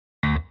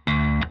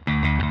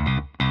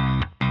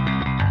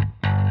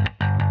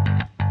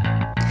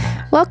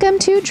Welcome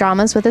to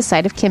Dramas with a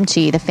Side of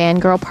Kimchi, the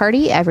fangirl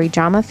party every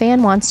drama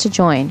fan wants to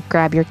join.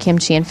 Grab your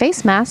kimchi and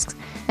face masks,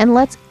 and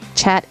let's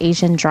chat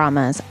Asian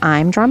dramas.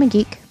 I'm Drama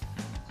Geek.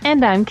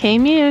 And I'm K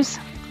Muse.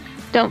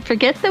 Don't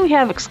forget that we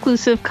have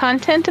exclusive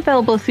content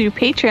available through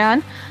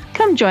Patreon.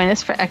 Come join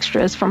us for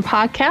extras from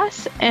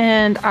podcasts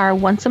and our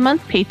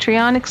once-a-month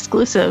Patreon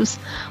exclusives.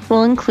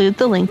 We'll include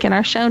the link in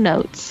our show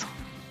notes.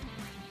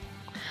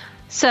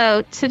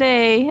 So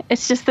today,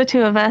 it's just the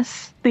two of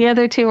us. The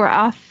other two are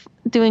off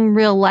doing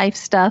real life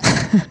stuff.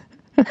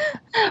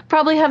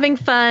 Probably having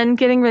fun,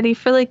 getting ready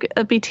for like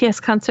a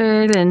BTS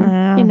concert. And,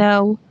 you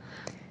know,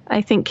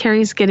 I think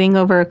Carrie's getting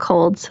over a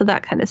cold, so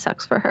that kind of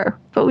sucks for her.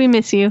 But we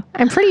miss you.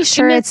 I'm pretty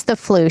sure it's the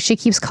flu. She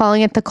keeps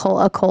calling it a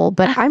cold,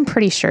 but I'm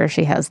pretty sure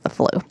she has the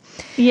flu.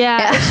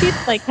 Yeah.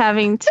 She's like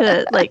having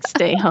to like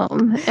stay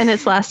home, and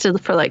it's lasted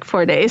for like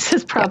 4 days.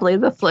 It's probably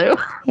the flu.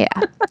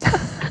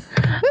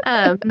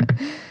 Yeah.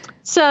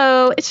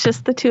 So it's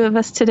just the two of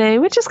us today,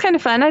 which is kind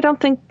of fun. I don't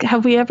think,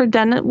 have we ever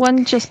done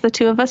one just the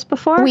two of us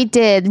before? We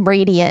did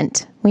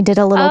Radiant. We did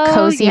a little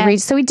cozy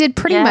read. So we did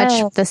pretty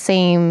much the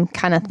same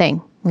kind of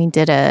thing. We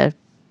did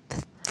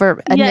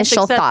for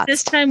initial thoughts.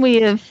 This time we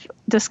have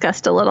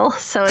discussed a little,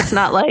 so it's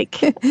not like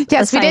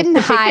yes, we didn't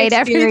hide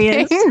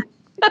everything.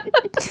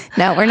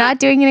 No, we're not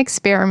doing an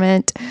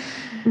experiment.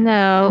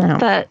 No,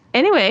 but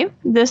anyway,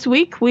 this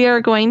week we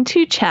are going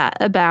to chat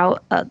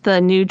about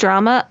the new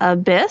drama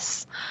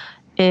Abyss.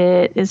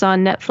 It is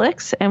on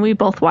Netflix, and we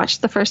both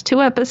watched the first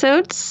 2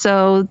 episodes,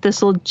 so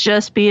this will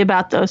just be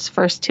about those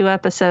first 2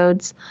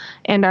 episodes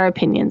and our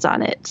opinions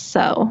on it.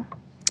 So,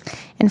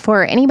 and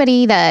for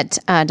anybody that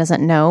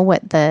doesn't know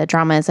what the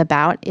drama is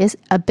about,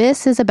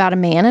 Abyss is about a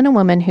man and a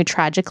woman who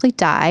tragically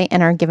die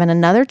and are given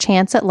another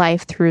chance at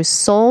life through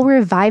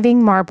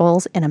soul-reviving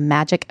marbles in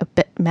a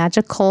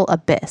magical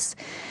abyss.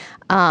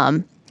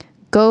 Go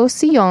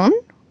Seon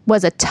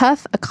was a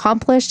tough,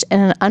 accomplished,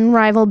 and an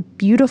unrivaled,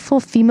 beautiful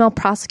female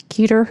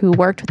prosecutor who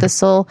worked with the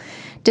Seoul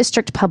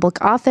District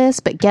Public Office,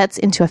 but gets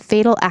into a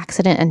fatal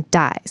accident and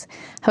dies.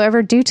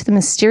 However, due to the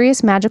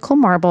mysterious magical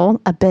marble,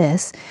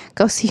 Abyss,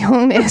 Go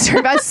Seon is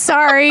her best.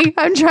 Sorry,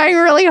 I'm trying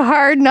really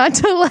hard not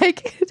to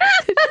like...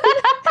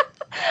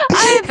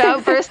 I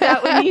about burst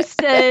out when you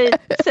said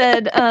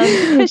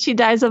because she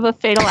dies of a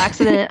fatal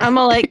accident. I'm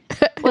all like,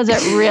 was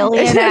it really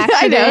an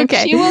accident? I know,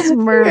 okay. She was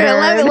murdered.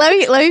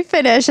 Let me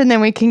finish and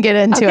then we can get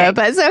into it.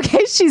 But it's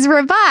okay. She's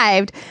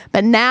revived,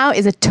 but now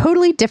has a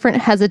totally different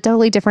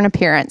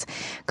appearance.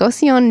 Go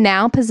Seon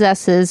now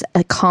possesses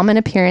a common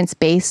appearance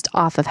based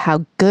off of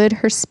how good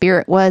her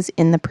spirit was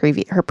in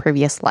her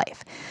previous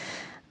life.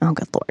 Oh,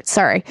 good Lord.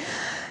 Sorry.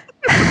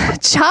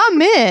 Cha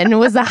Min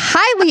was a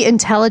highly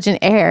intelligent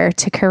heir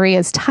to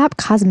Korea's top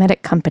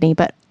cosmetic company,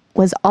 but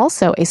was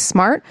also a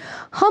smart,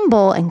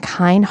 humble, and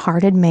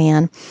kind-hearted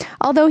man.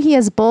 Although he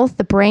has both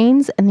the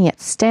brains and the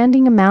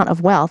outstanding amount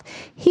of wealth,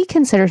 he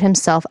considered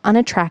himself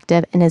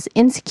unattractive and is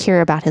insecure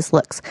about his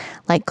looks.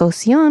 Like Go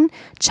Seon,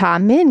 Cha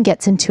Min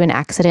gets into an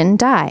accident and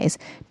dies.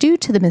 Due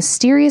to the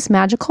mysterious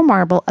magical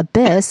marble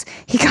Abyss,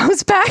 he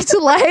comes back to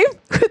life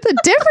with a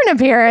different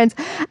appearance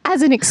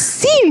as an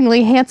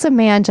exceedingly handsome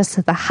man just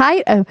at the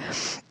height of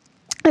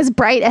as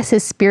bright as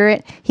his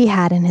spirit he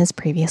had in his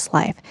previous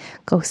life.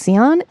 Go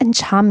Seon and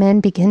Cha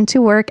Min begin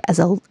to work as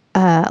a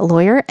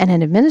lawyer and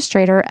an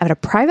administrator at a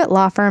private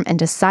law firm and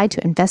decide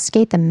to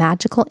investigate the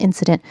magical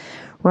incident.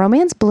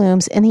 Romance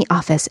blooms in the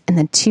office, and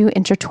the two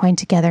intertwine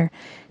together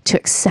to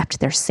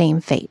accept their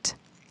same fate.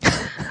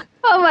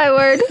 Oh my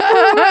word.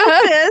 Who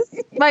wrote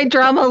this? My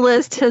drama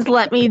list has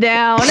let me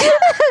down.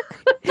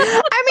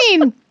 I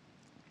mean,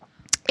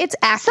 it's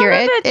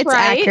accurate. It's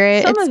right.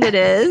 Accurate. Some of it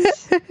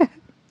is.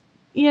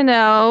 You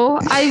know,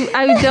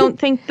 I don't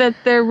think that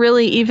they're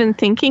really even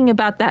thinking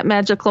about that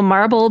magical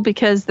marble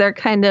because they're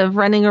kind of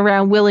running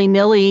around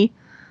willy-nilly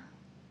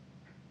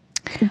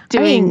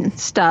doing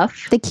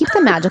stuff. They keep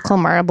the magical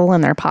marble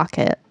in their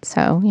pocket.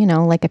 So, you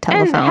know, like a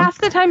telephone. And half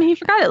the time he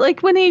forgot it.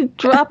 Like when he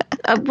dropped,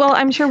 well,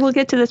 I'm sure we'll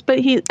get to this, but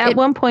at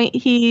one point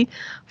he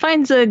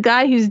finds a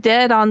guy who's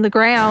dead on the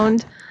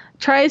ground,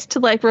 tries to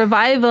like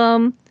revive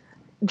him,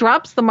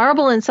 drops the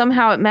marble, and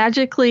somehow it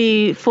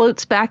magically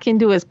floats back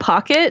into his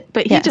pocket,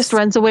 but he just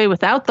runs away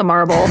without the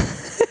marble.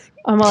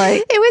 I'm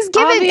like,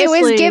 it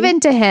was given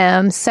to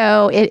him,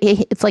 so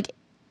it's like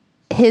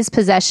his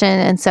possession,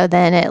 and so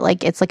then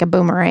it's like a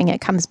boomerang.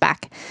 It comes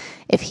back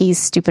if he's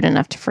stupid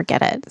enough to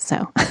forget it.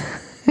 So,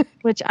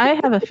 which I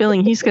have a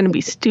feeling he's going to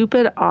be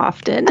stupid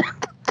often.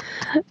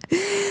 But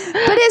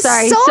his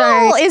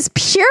soul is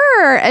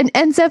pure and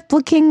ends up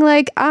looking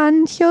like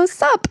An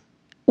Hyo-sup,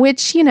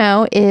 which, you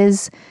know,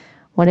 is,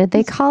 what did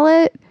they call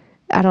it?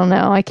 I don't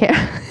know. I can't.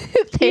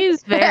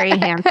 He's very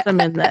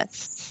handsome in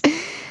this.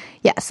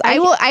 Yes,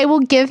 I will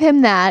give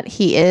him that.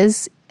 He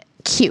is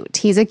cute.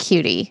 He's a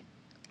cutie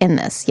in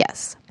this.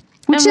 Yes,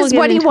 which is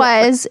what he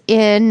was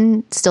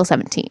in Still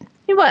 17.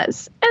 He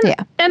was,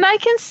 and I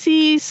can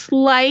see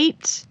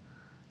slight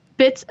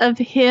bits of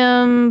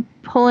him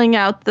pulling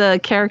out the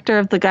character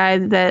of the guy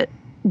that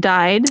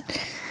died.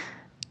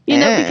 You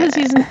know,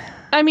 because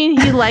I mean,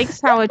 he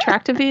likes how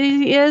attractive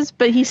he is,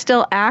 but he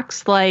still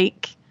acts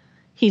like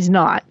he's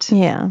not.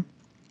 Yeah.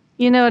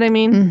 You know what I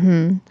mean?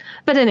 Mm-hmm.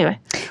 But anyway,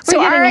 so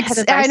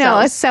I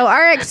know. So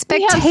our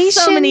expectations. We have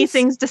so many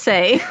things to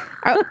say.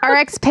 our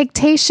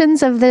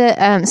expectations of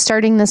the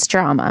starting this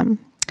drama.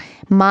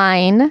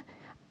 Mine.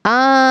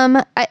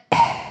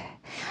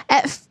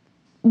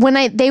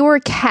 When they were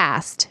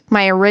cast,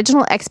 my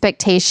original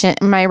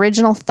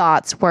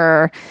thoughts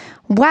were,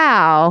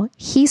 wow,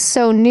 he's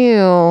so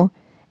new,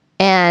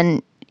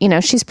 and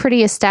she's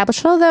pretty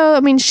established. Although,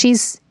 I mean,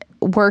 she's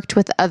worked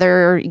with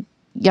other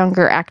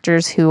younger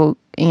actors who,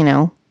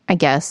 I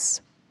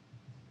guess,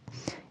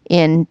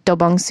 in Do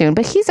Bong Soon,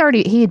 but he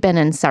had been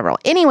in several.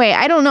 Anyway,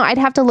 I don't know. I'd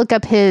have to look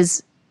up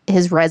his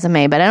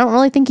resume, but I don't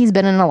really think he's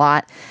been in a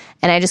lot.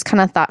 And I just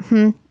kind of thought,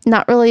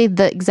 not really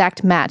the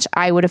exact match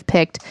I would have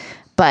picked,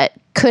 but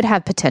could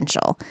have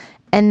potential.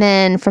 And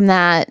then from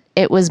that,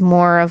 it was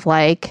more of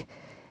like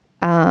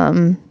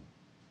the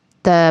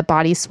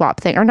body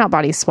swap thing, or not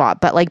body swap,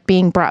 but like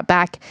being brought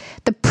back.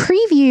 The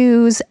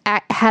previews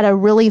had a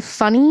really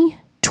funny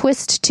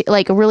twist,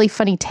 like a really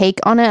funny take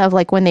on it of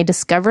like when they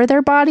discover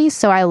their bodies.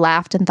 So I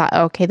laughed and thought,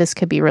 okay, this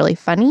could be really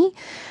funny.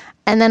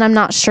 And then I'm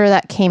not sure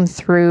that came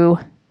through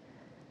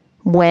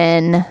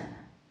when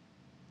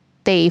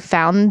they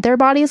found their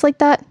bodies like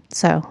that.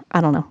 So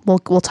I don't know.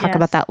 We'll talk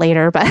about that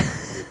later, but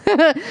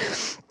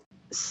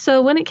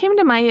so when it came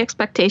to my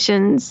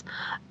expectations,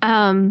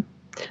 I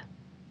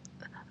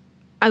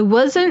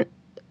wasn't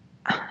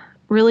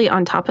really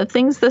on top of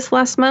things this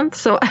last month,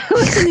 so I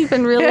wasn't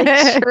even really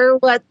sure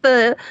what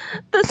the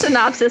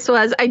synopsis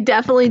was. I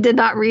definitely did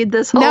not read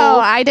this whole... No,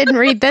 I didn't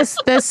read this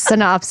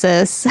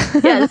synopsis.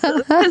 Yes,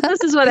 because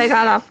this is what I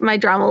got off my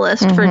drama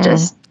list for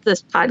just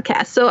this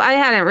podcast. So I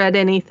hadn't read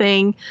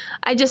anything.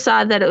 I just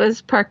saw that it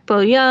was Park Bo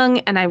Young,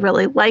 and I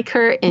really like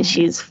her, and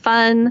she's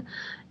fun.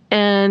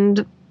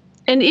 And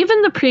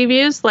even the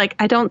previews, like,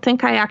 I don't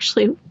think I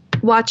actually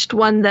watched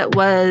one that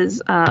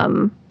was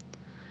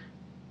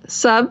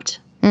subbed.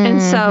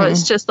 And so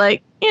it's just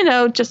like,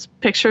 just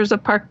pictures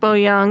of Park Bo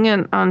Young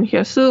and On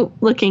Hyo-soo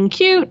looking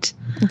cute.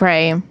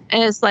 Right. And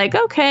it's like,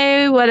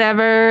 okay,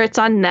 whatever. It's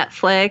on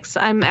Netflix.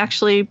 I'm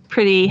actually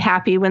pretty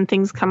happy when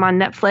things come on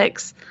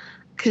Netflix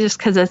just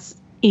because it's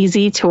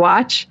easy to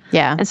watch.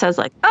 Yeah. And so I was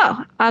like,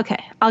 oh,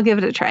 okay, I'll give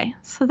it a try.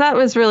 So that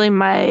was really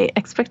my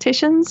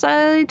expectations.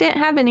 I didn't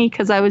have any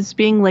because I was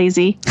being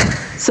lazy.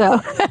 So.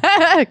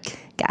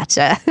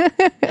 Gotcha.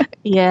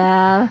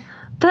 Yeah.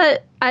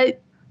 But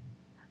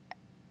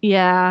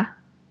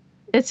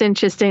it's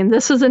interesting.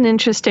 This was an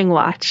interesting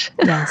watch.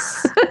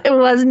 Yes. It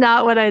was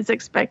not what I was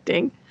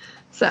expecting.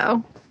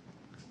 So.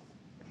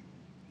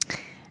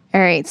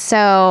 All right.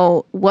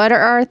 So what are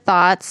our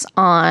thoughts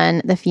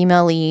on the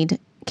female lead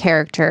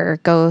character,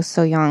 Go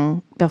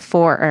So-young,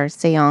 before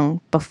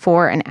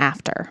and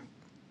after?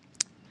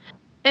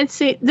 And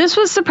see, this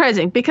was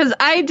surprising because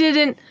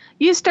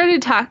you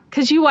started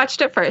because you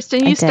watched it first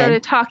and you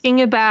started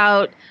talking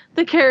about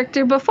the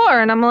character before.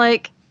 And I'm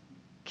like,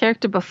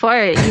 character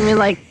before? You mean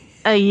like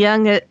a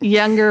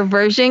younger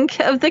version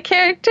of the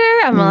character?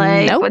 I'm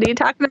like, nope. What are you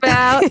talking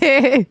about?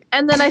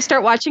 And then I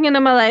start watching and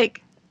I'm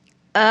like,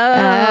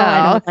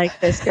 I don't like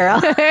this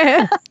girl.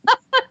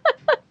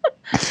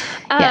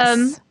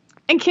 Yes.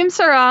 And Kim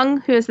Sarong,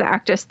 who is the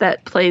actress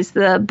that plays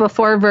the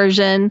before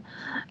version,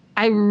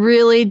 I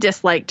really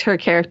disliked her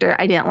character.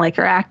 I didn't like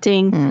her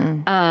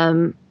acting.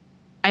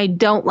 I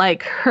don't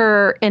like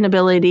her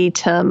inability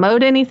to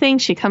emote anything.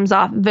 She comes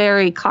off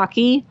very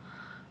cocky.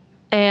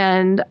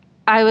 And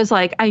I was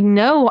like, I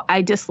know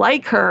I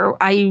dislike her.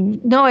 I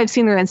know I've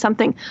seen her in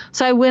something.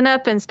 So I went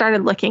up and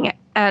started looking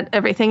at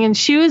everything. And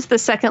she was the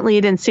second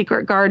lead in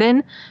Secret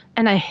Garden.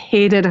 And I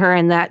hated her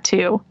in that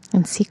too.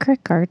 In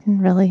Secret Garden,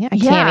 really? I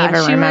can't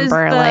even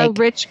remember. She was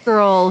the rich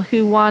girl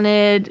who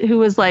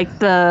was like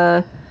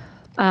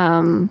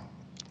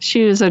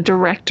she was a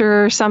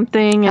director or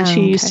something. And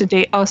she used to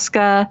date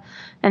Oscar.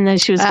 And then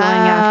she was going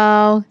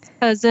after his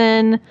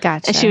cousin.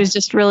 Gotcha. And she was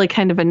just really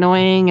kind of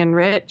annoying and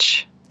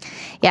rich.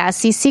 Yeah,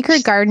 see,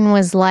 Secret Garden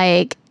was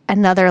like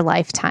another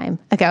lifetime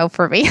ago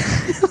for me.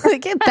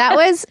 Like, that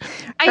was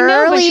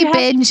early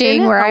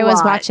binging where I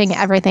was watching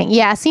everything.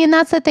 Yeah, see, and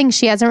that's the thing.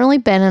 She hasn't really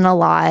been in a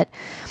lot.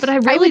 But I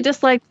really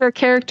disliked her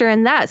character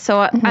in that.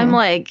 So I'm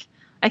like,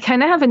 I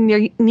kind of have a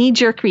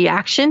knee-jerk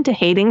reaction to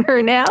hating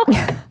her now.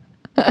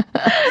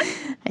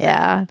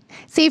 Yeah.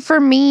 See, for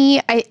me,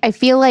 I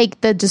feel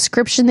like the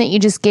description that you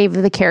just gave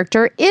of the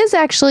character is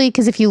actually,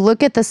 because if you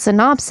look at the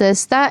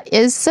synopsis, that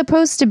is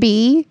supposed to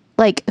be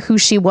like who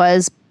she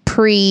was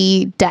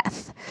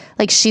pre-death.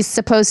 Like, she's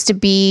supposed to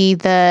be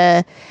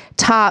the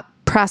top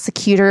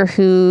prosecutor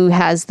who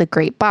has the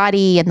great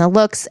body and the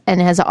looks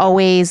and has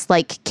always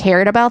like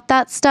cared about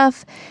that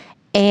stuff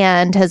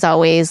and has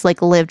always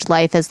like lived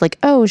life as like,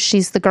 oh,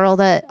 she's the girl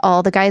that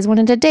all the guys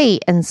wanted to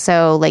date. And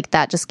so like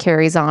that just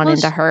carries on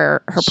into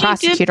her prosecutor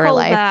life. She did pull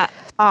that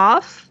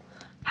off.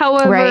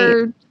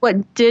 However,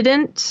 what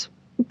didn't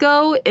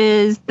go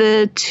is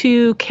the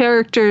two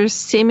characters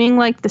seeming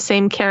like the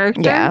same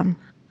character. Yeah.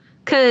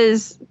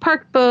 Because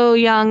Park Bo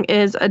Young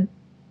is a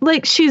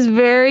like, she's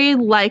very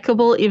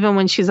likable even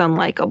when she's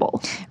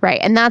unlikable. Right.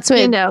 And that's what...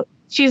 You know,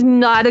 she's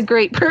not a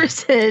great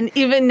person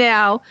even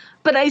now,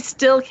 but I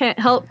still can't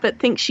help but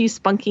think she's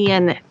spunky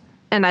and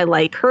I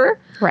like her.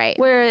 Right.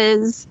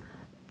 Whereas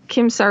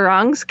Kim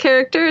Sarong's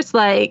character is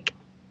like,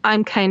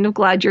 I'm kind of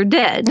glad you're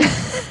dead.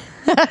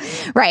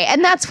 Right.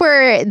 And that's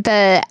where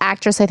the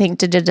actress, I think,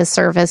 did a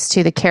disservice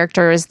to the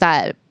characters,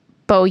 that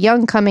Bo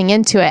Young coming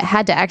into it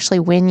had to actually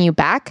win you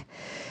back,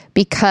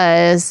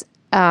 because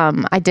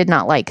I did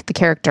not like the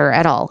character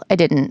at all. I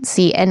didn't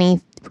see any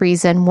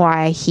reason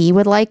why he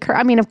would like her.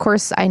 I mean, of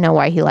course, I know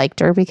why he liked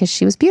her, because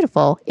she was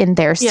beautiful in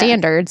their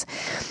standards.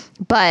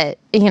 But,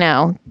 you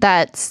know,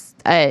 that's...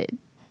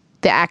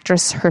 the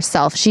actress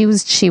herself, she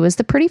was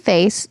the pretty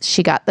face.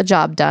 She got the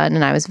job done,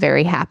 and I was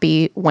very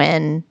happy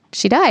when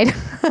she died.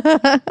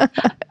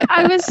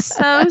 I was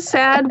so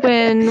sad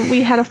when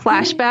we had a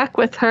flashback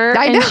with her,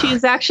 and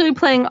she's actually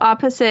playing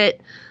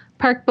opposite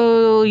Park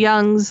Bo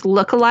Young's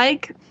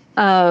lookalike.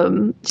 There's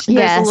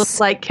a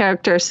lookalike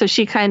character, so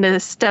she kind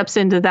of steps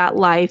into that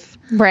life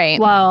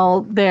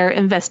while they're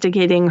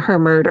investigating her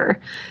murder.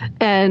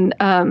 And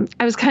I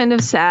was kind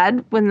of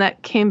sad when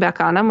that came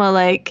back on. I'm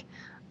like,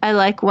 I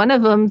like one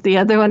of them. The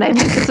other one I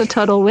think is a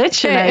total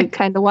witch, and I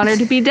kind of want her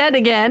to be dead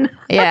again.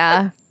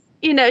 Yeah.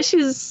 You know,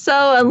 she's so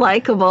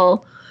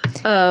unlikable.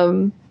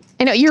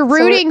 I know you're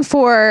rooting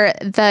for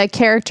the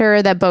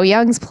character that Bo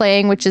Young's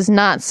playing, which is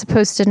not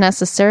supposed to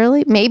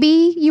necessarily...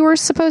 Maybe you were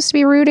supposed to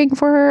be rooting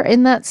for her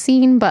in that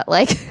scene, but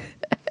like...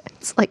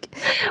 It's like...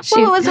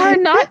 Well, it was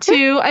hard not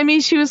to. I mean,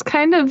 she was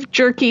kind of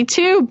jerky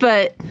too,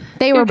 but...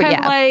 They were kind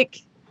of like...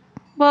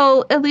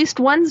 Well, at least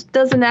one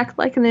doesn't act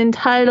like an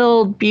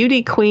entitled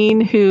beauty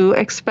queen who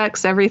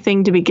expects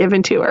everything to be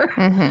given to her.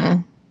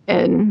 Mm-hmm.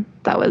 And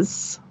that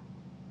was,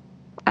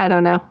 I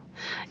don't know.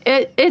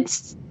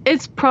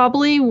 It's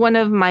probably one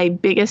of my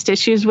biggest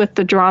issues with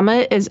the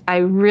drama is I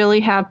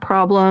really have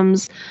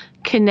problems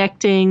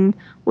connecting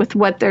with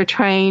what they're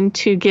trying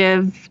to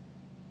give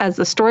as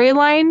a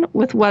storyline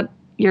with what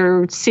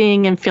you're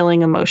seeing and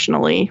feeling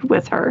emotionally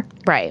with her.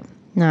 Right.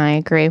 No, I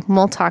agree.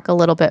 We'll talk a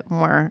little bit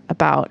more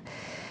about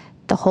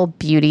the whole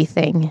beauty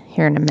thing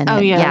here in a minute. Oh,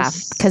 yes.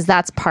 Yeah, because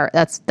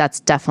that's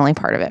definitely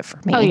part of it for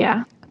me. Oh,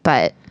 yeah.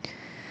 But,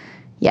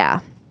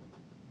 yeah.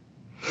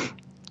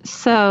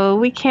 So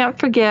we can't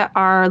forget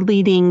our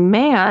leading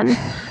man.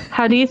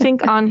 How do you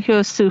think Ahn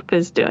Hyo-sup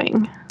is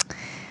doing?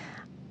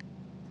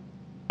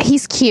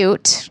 He's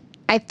cute.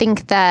 I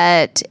think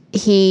that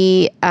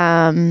he's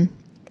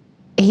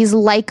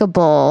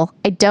likable.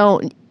 I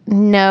don't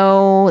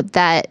know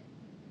that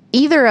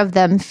either of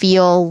them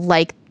feel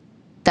like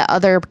the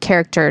other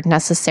character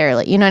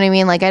necessarily. You know what I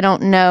mean? Like, I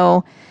don't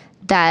know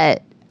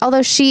that,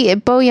 although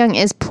Bo Young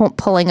is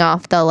pulling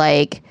off the,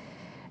 like,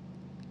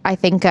 I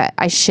think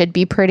I should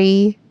be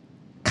pretty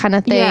kind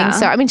of thing. Yeah.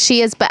 So, I mean,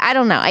 she is, but I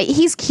don't know.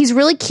 He's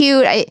really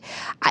cute.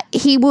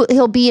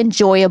 He'll be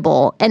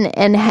enjoyable. And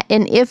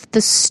if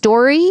the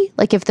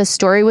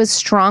story was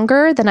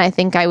stronger, then I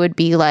think I would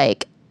be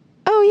like,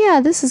 oh yeah,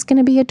 this is going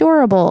to be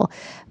adorable.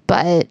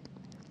 But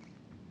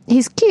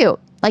he's cute.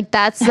 Like,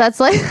 that's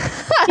like...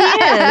 He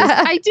is.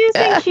 I do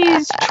think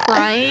he's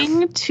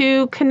trying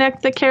to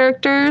connect the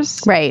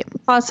characters. Right.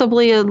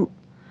 Possibly. And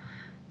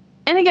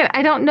again,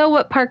 I don't know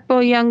what Park Bo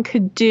Young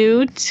could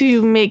do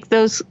to make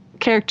those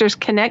characters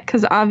connect,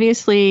 because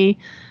obviously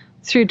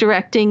through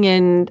directing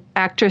and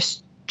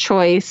actress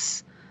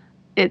choice,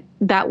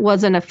 that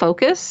wasn't a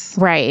focus.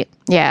 Right.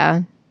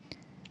 Yeah.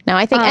 No,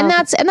 I think, and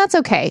that's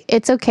okay.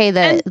 It's okay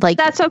that, like...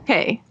 That's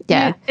okay.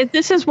 Yeah.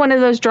 This is one of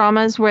those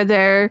dramas where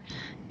there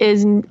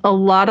is a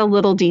lot of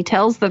little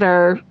details that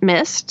are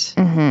missed.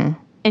 Mm-hmm.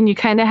 And you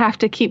kind of have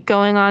to keep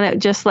going on it.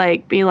 Just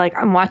like, be like,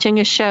 I'm watching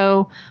a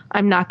show.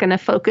 I'm not going to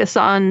focus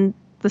on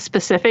the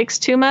specifics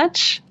too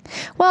much.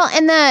 Well,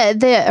 and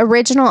the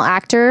original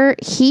actor,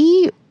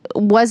 he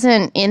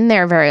wasn't in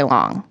there very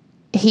long.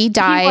 He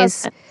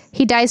dies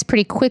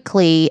pretty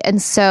quickly. And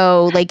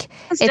so, like,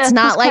 it's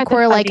not like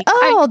we're like,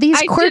 oh,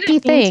 these quirky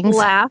things. I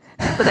laugh,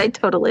 but I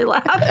totally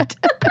laughed.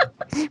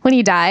 When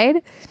he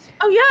died?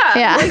 Oh, yeah.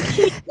 Yeah.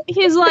 Like,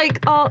 he's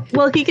like,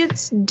 he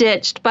gets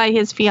ditched by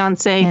his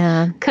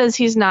fiance because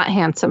he's not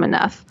handsome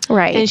enough.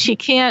 Right. And she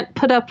can't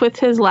put up with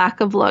his lack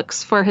of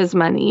looks for his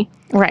money.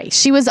 Right.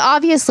 She was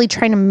obviously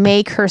trying to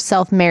make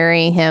herself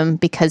marry him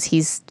because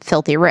he's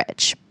filthy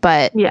rich.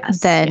 But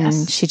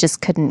then she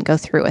just couldn't go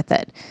through with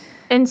it.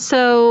 And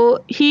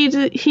so he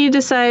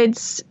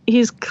decides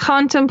he's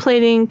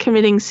contemplating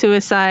committing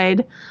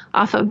suicide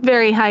off a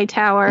very high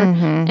tower,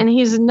 and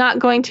he's not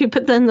going to,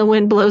 but then the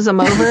wind blows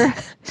him over.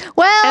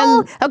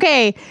 Well,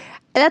 okay,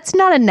 that's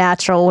not a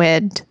natural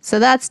wind, so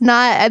that's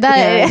not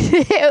that.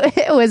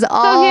 Yeah. It was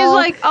all. So he's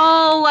like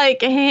all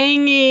like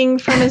hanging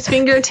from his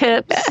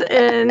fingertips,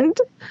 and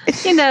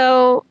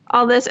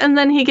all this, and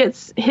then he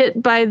gets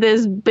hit by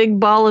this big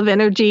ball of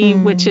energy,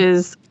 which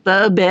is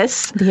the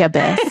abyss. The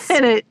abyss,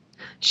 and it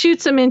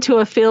shoots him into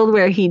a field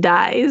where he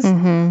dies.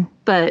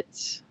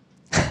 But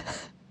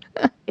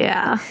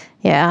yeah.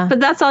 But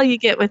that's all you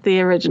get with the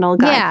original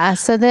guy. Yeah.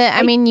 So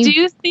you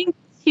do think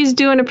he's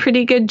doing a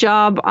pretty good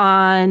job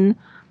on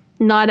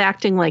not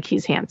acting like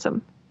he's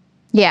handsome.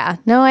 Yeah,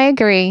 no, I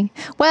agree.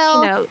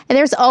 Well,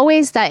 there's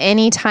always that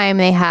anytime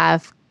they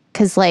have,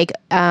 because like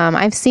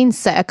I've seen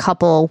a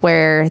couple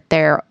where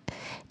they're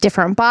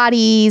different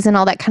bodies and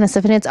all that kind of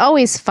stuff, and it's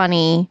always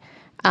funny.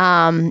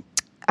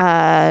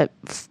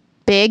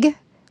 Big,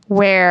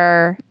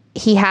 where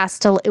he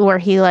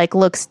like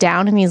looks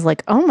down and he's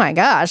like, oh my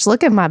gosh,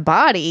 look at my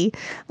body.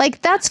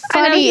 Like, that's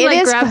funny. I know, he,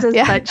 like, grabs his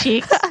butt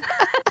cheeks.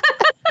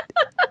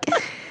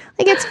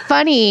 Like, it's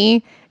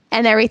funny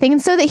and everything.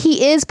 And so that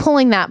he is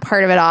pulling that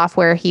part of it off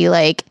where he,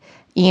 like,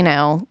 you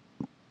know,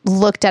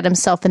 looked at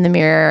himself in the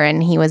mirror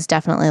and he was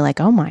definitely like,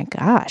 oh my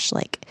gosh.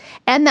 Like,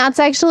 and that's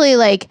actually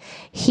like,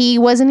 he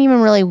wasn't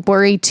even really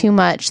worried too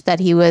much that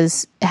he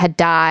had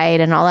died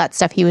and all that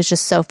stuff. He was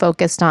just so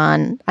focused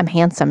on, I'm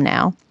handsome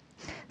now.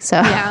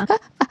 So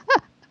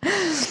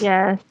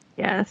yeah.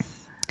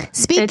 Yes.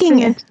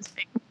 Speaking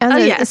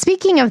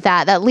of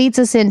that leads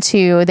us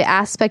into the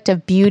aspect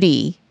of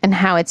beauty and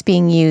how it's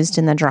being used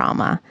in the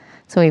drama.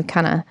 So we've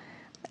kind of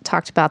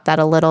talked about that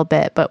a little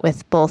bit, but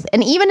with both,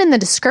 and even in the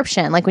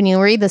description, like when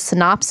you read the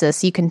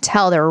synopsis, you can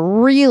tell they're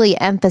really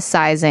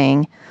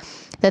emphasizing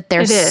that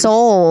their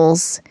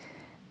souls,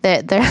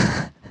 that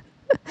their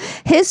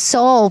his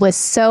soul was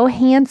so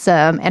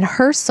handsome and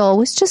her soul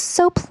was just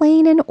so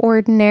plain and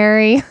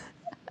ordinary.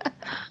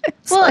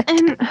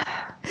 And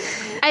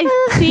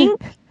I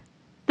think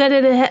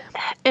that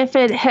if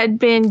it had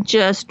been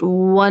just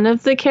one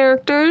of the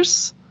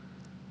characters,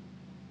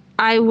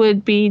 I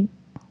would be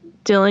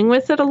dealing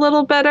with it a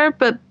little better.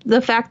 But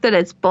the fact that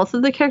it's both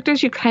of the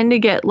characters, you kind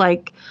of get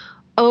like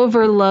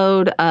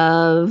overload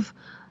of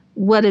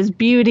what is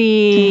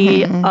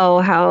beauty,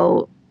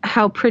 how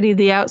pretty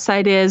the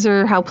outside is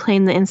or how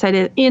plain the inside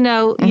is. You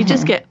know, you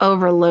just get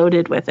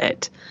overloaded with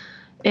it.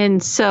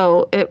 And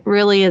so it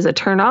really is a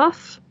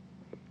turnoff.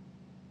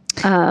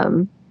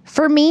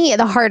 For me,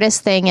 the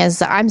hardest thing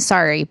is, I'm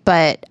sorry,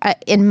 but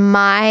in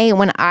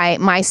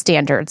my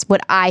standards,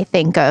 what I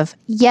think of,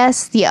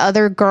 yes, the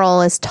other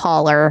girl is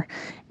taller,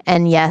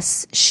 and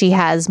yes, she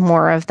has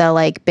more of the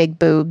like big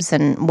boobs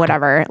and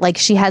whatever. Like,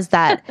 she has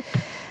that.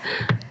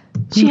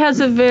 She has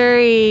a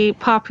very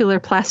popular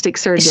plastic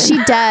surgeon.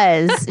 She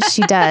does.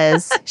 She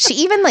does. She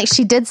even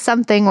she did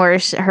something where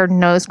her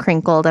nose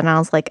crinkled, and I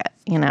was like,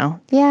 you know,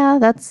 yeah,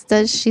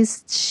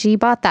 she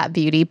bought that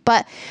beauty,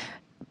 but.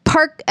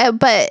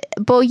 But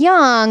Bo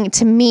Young,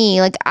 to me,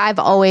 like, I've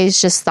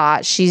always just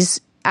thought she's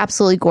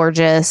absolutely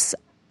gorgeous.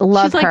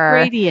 Love she's her.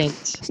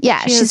 Radiant. Yeah,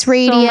 she's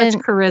radiant. So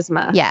much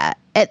charisma. Yeah,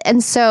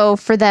 and so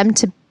for them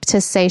to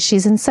say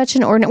she's in such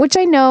an ordinary, which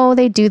I know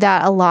they do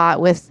that a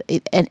lot with,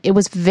 and it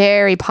was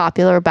very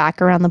popular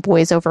back around the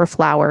Boys Over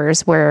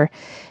Flowers, where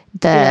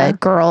the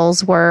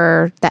girls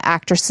were the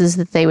actresses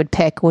that they would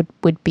pick would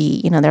be,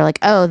 you know, they're like,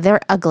 oh,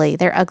 they're ugly,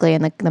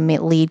 and the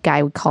lead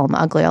guy would call them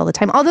ugly all the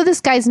time. Although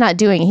this guy's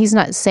he's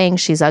not saying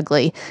she's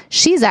ugly.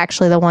 She's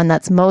actually the one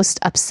that's most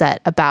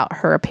upset about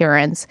her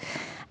appearance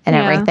and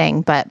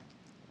everything. But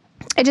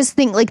I just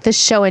think like the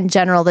show in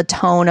general, the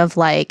tone of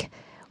like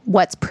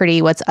what's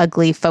pretty, what's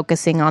ugly,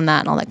 focusing on that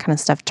and all that kind of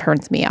stuff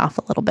turns me off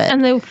a little bit.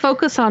 And they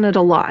focus on it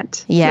a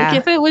lot. Yeah. Like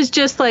if it was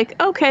just like,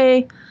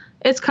 okay,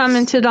 it's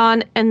commented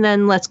on, and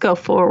then let's go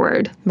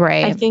forward.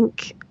 Right. I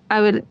think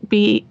I would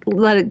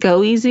let it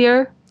go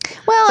easier.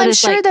 Well, I'm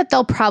sure that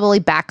they'll probably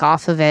back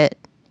off of it.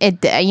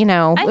 It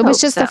was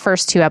just the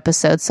first 2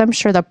 episodes, so I'm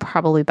sure they'll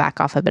probably back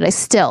off of it. It's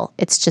still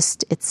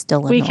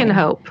annoying. We can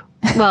hope.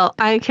 Well,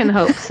 I can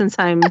hope, since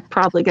I'm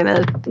probably going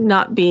to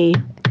not be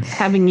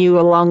having you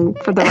along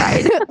for the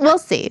ride. We'll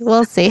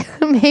see.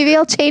 Maybe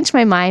I'll change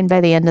my mind by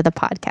the end of the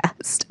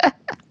podcast.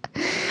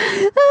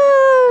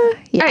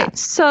 Yeah. All right,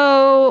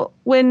 so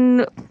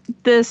when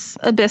this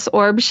abyss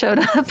orb showed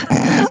up,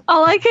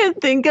 all I could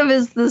think of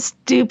is the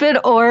stupid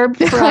orb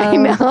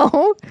from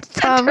Eternal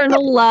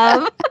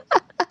Love.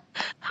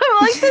 I'm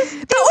like, the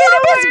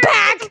orb is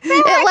back.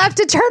 It left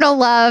Eternal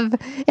Love.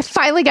 It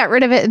finally got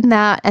rid of it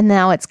and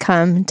now it's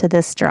come to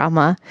this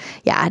drama.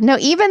 Yeah, no,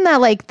 even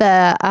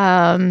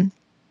the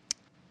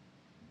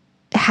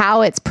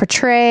how it's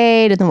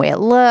portrayed and the way it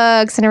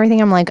looks and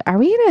everything. I'm like, are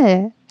we in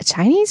a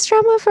Chinese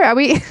drama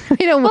Chinese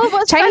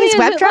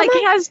web drama? Like,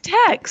 it has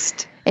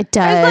text. It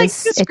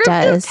does. It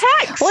does.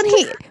 Text.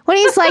 When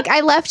he's like,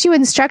 I left you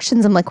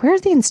instructions. I'm like, where are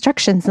the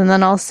instructions? And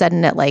then all of a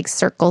sudden it like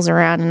circles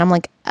around and I'm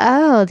like,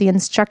 oh, the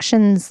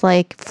instructions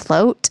like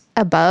float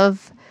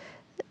above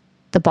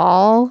the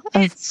ball.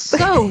 It's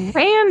so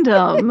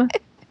random.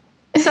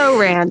 So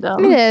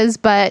random. It is,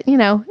 but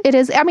it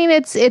is. I mean,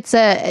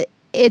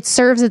 it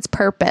serves its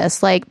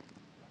purpose. Like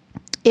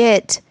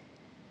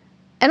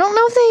I don't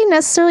know if they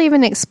necessarily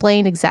even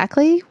explained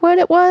exactly what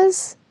it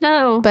was.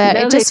 No. But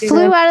it just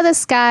flew out of the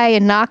sky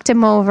and knocked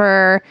him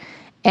over.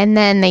 And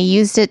then they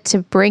used it to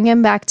bring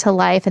him back to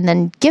life and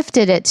then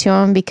gifted it to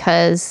him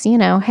because,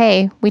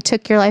 hey, we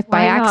took your life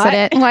by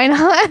accident. Why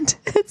not?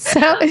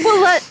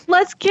 Well,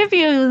 let's give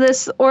you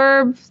this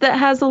orb that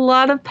has a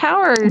lot of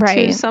power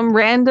to some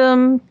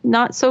random,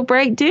 not so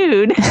bright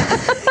dude.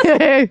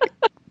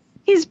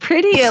 He's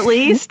pretty at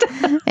least.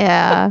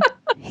 Yeah,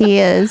 he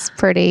is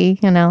pretty,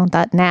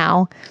 that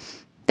now.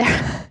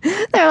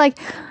 They're like,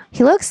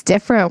 he looks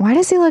different. Why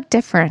does he look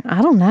different?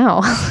 I don't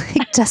know.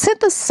 Doesn't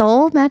the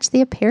soul match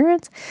the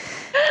appearance?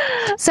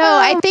 So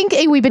I think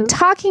we've been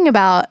talking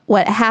about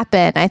what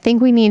happened. I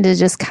think we need to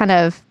just kind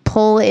of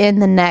pull in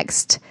the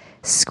next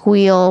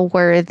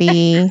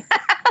squeal-worthy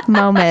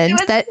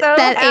moment that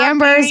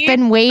Amber's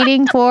been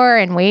waiting for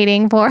and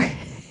waiting for.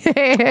 So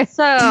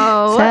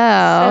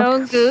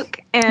Seung-gook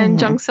and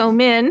Jung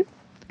So-min,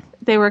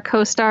 they were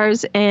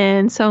co-stars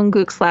in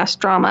Seung-gook's last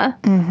drama,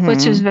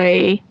 which is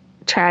very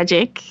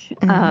tragic.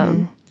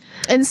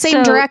 And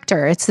same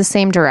director. It's the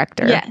same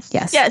director.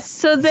 Yes.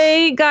 So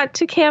they got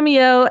to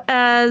cameo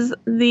as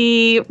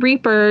the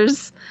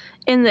Reapers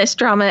in this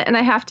drama. And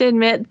I have to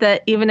admit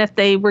that even if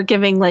they were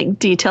giving like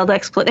detailed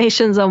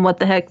explanations on what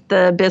the heck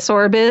the Abyss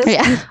Orb is,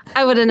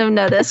 I wouldn't have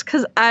noticed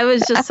because I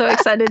was just so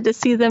excited to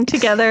see them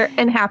together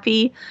and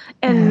happy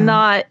and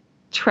not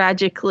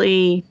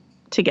tragically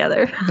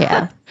together.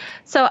 Yeah.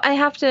 So I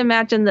have to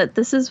imagine that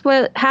this is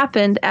what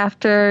happened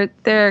after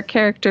their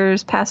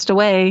characters passed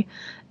away.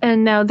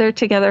 And now they're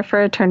together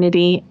for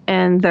eternity,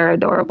 and they're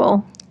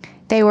adorable.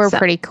 They were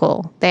pretty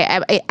cool.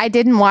 I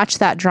didn't watch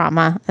that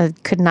drama. I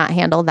could not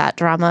handle that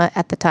drama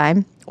at the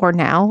time, or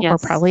now, or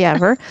probably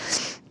ever.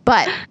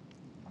 But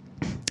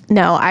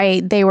no,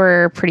 they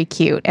were pretty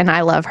cute, and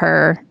I love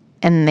her.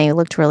 And they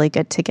looked really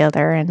good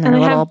together, and they're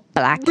little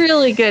black.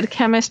 Really good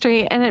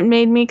chemistry, and it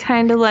made me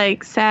kind of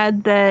like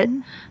sad that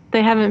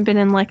they haven't been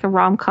in like a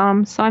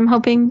rom-com. So I'm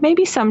hoping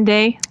maybe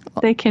someday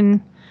they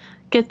can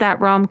get that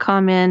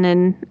rom-com in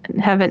and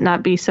have it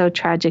not be so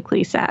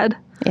tragically sad.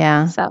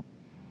 Yeah.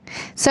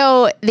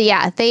 So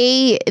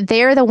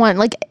they're the one,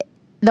 like,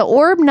 the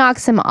orb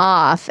knocks him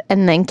off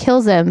and then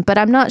kills him, but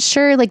I'm not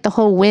sure, like, the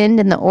whole wind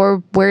and the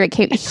orb, where it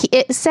came,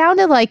 it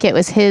sounded like it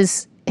was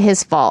his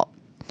fault.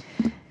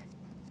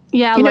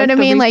 Yeah, you know what I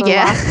mean? Like,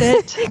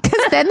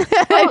 because then,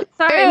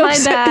 sorry, my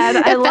bad.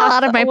 I fell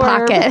out of my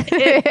pocket.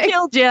 It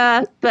killed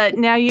you, but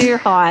now you're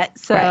hot.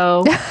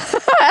 So,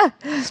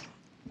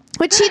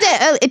 which he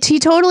did. He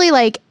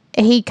totally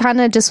he kind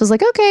of just was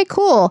like, okay,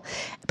 cool,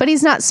 but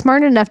he's not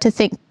smart enough to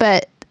think.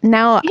 But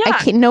now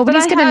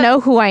nobody's going to know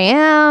who I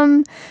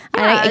am.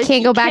 I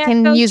can't go back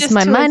and use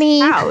my money.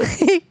 Well,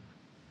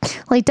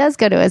 he does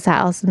go to his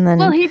house, and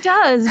then he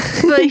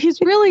does, but he's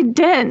really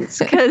dense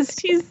because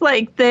he's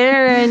like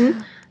there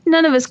and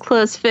none of his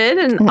clothes fit,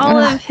 and all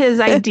of his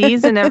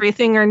IDs and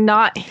everything are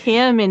not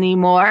him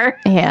anymore.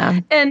 Yeah.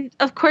 And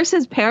of course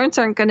his parents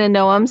aren't going to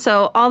know him,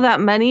 so all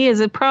that money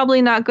is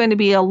probably not going to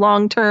be a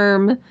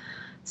long-term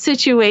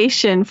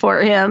situation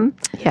for him.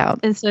 Yeah.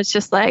 And so it's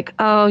just like,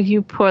 oh,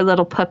 you poor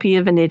little puppy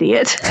of an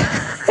idiot.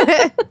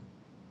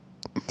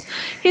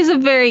 He's a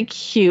very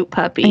cute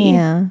puppy.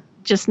 Yeah.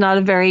 Just not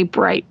a very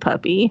bright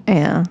puppy.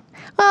 Yeah.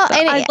 Well,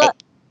 so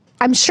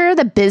I'm sure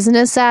the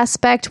business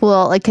aspect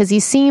will, because he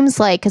seems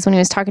like, because when he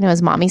was talking to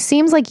his mom, he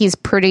seems like he's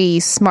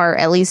pretty smart,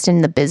 at least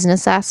in the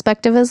business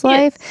aspect of his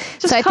life.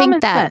 So I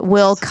think that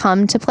will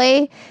come to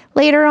play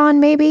later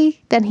on,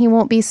 maybe. Then he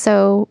won't be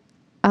so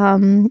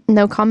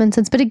no common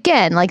sense. But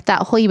again, like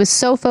that whole, he was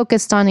so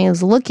focused on he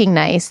was looking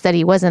nice that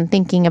he wasn't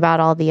thinking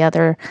about all the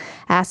other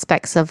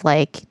aspects of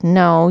like,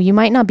 no, you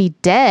might not be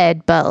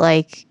dead, but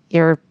like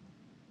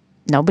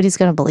nobody's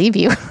going to believe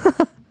you.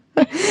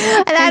 And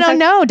I don't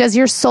know, does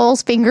your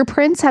soul's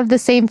fingerprints have the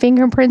same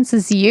fingerprints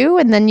as you?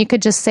 And then you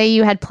could just say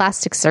you had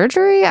plastic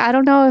surgery? I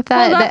don't know if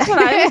that... Well, that's what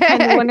I was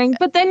kind of wondering.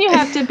 But then you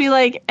have to be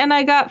like, and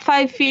I got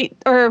 5 feet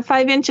or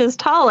 5 inches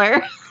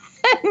taller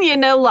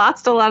and,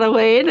 lost a lot of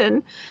weight.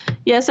 And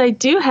yes, I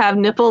do have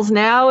nipples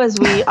now, as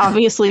we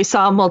obviously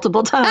saw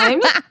multiple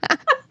times.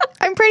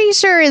 I'm pretty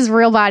sure his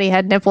real body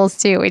had nipples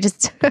too. We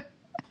just...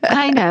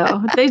 I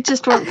know. They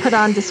just weren't put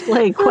on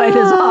display quite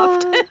as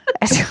often.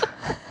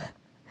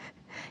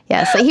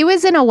 Yeah, so he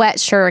was in a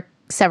wet shirt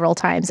several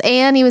times,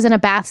 and he was in a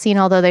bath scene,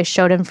 although they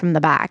showed him from the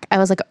back. I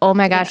was like, oh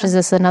my gosh, is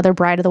this another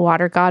Bride of the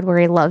Water God where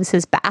he loves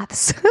his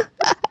baths?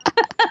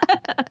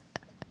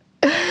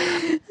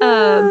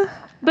 But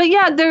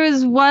yeah, there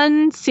is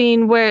one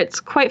scene where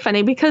it's quite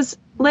funny because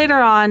later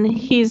on,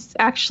 he's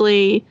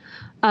actually,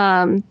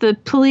 the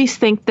police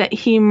think that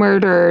he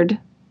murdered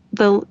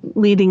the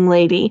leading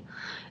lady.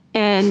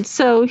 And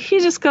so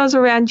he just goes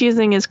around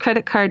using his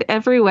credit card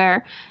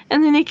everywhere.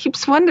 And then he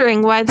keeps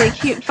wondering why they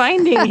keep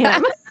finding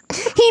him.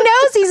 He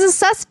knows he's a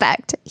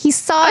suspect. He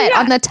saw it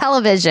on the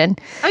television.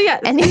 Oh,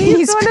 yeah. And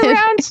he's going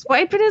around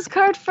swiping his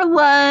card for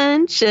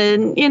lunch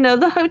and,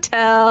 the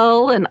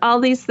hotel and all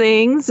these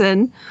things.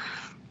 And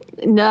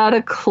not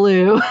a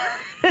clue.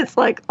 It's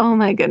like, oh,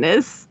 my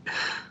goodness.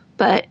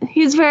 But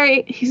he's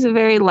a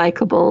very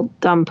likable,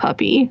 dumb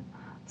puppy.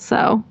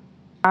 So...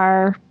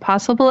 our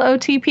possible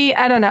OTP.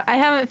 I don't know. I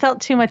haven't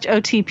felt too much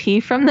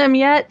OTP from them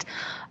yet.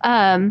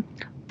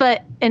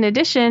 But in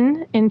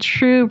addition, in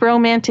true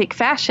romantic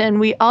fashion,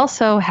 we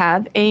also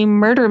have a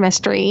murder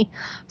mystery.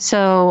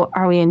 So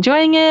are we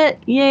enjoying it?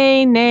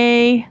 Yay,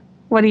 nay?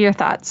 What are your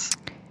thoughts?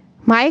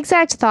 My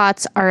exact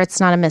thoughts are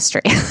it's not a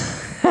mystery.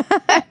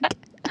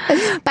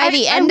 By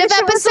the end of wish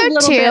it was a episode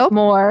little 2, bit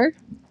more.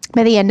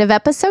 by the end of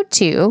episode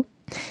 2,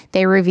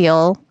 they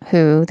reveal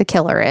who the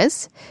killer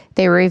is.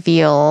 They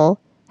reveal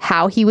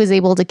how he was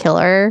able to kill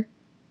her.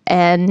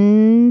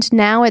 And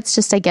now it's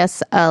just, I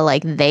guess,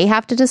 like they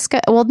have to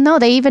discover. Well, no,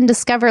 they even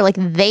discover, like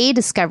they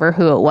discover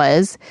who it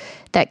was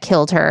that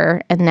killed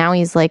her. And now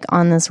he's like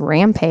on this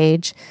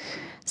rampage.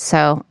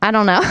 So I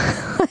don't know.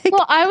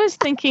 Well, I was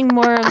thinking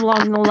more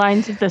along the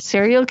lines of the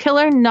serial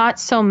killer, not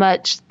so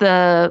much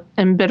the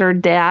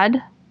embittered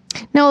dad.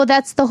 No,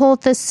 that's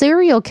the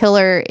serial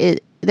killer.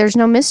 There's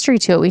no mystery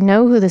to it. We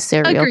know who the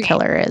serial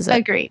killer is.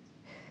 Agreed.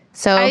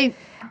 So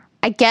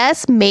I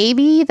guess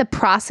maybe the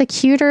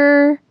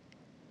prosecutor,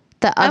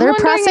 the other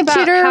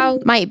prosecutor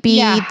might be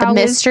the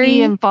mystery. Is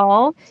he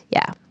involved?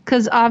 Yeah.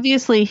 Because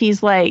obviously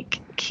he's like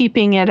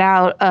keeping it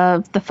out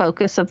of the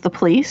focus of the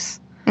police,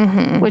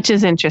 which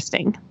is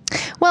interesting.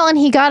 Well, and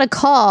he got a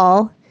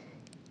call,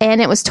 and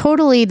it was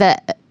totally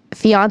the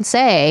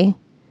fiance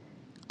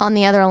on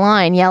the other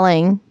line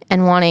yelling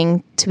and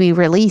wanting to be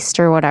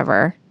released or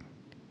whatever.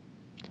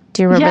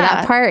 Do you remember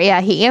that part? Yeah,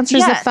 he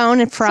answers the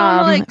phone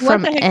from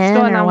what the heck's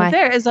going on with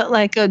there? Is it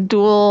like a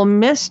dual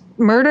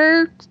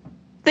murder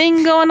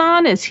thing going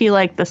on? Is he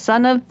like the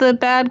son of the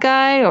bad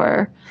guy,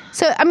 or?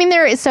 So, I mean,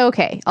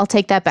 okay, I'll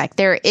take that back.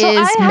 There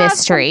is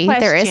mystery.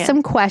 There is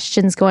some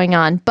questions going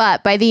on.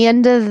 But by the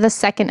end of the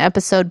second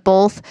episode,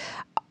 both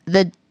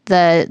the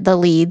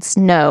leads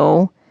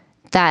know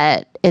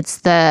that it's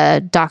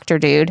the doctor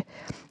dude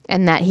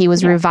and that he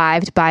was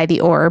revived by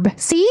the orb.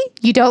 See?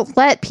 You don't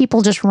let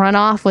people just run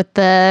off with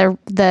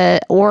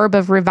the orb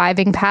of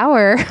reviving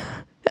power.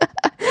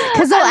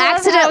 Because they'll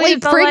accidentally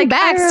bring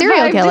back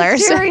serial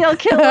killers. Serial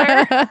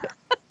killer.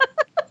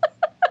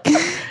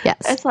 Yes.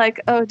 It's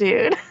like, oh,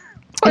 dude.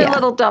 Poor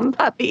little dumb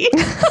puppy.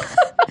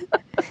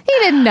 He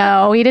didn't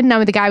know. He didn't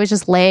know the guy was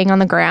just laying on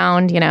the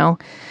ground,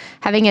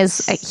 having his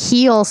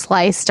heel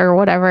sliced or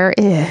whatever.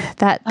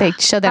 That they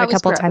showed that a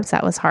couple times.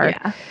 That was hard.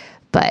 Yeah.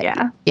 But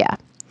yeah.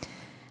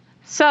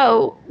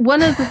 So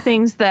one of the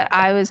things that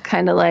I was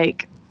kind of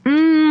like,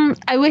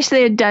 I wish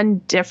they had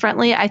done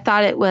differently. I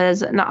thought it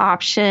was an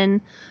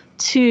option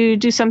to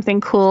do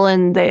something cool,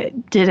 and they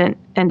didn't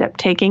end up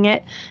taking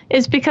it,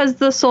 is because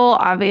the soul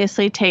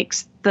obviously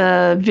takes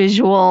the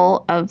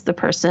visual of the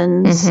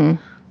person's, the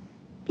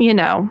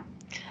visual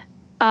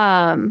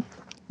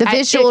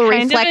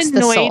reflects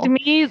the soul. It annoyed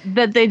me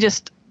that they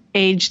just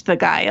aged the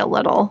guy a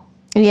little.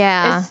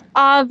 Yeah. It's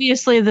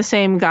obviously the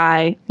same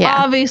guy.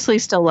 Yeah. Obviously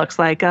still looks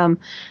like him.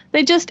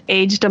 They just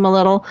aged him a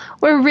little.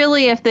 Where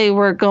really, if they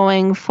were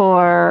going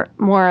for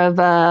more of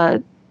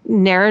a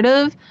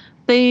narrative,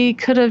 they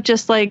could have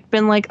just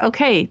been like,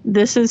 okay,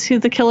 this is who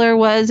the killer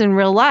was in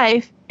real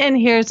life, and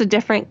here's a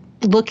different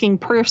looking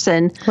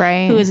person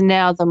who is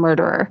now the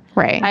murderer.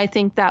 Right. I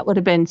think that would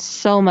have been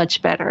so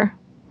much better.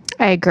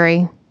 I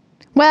agree.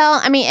 Well,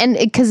 I mean, and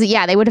because,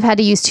 they would have had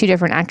to use two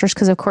different actors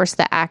because, of course,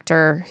 the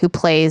actor who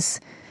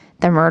plays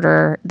the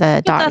murderer,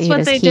 that's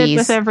what they did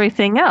with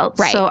everything else.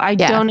 Right. So I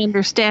don't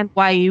understand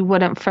why you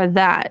wouldn't for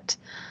that.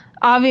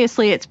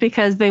 Obviously, it's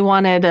because they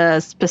wanted a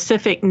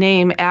specific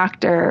name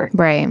actor,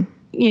 right?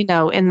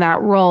 In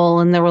that role,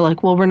 and they were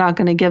like, "Well, we're not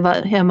going to give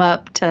him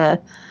up to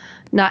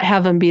not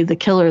have him be the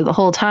killer the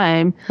whole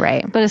time."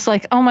 Right. But it's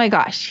like, oh my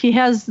gosh, he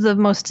has the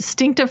most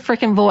distinctive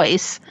freaking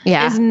voice.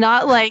 Yeah. It's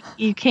not like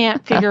you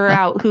can't figure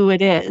out who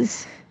it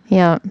is.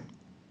 Yeah.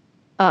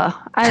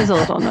 I was a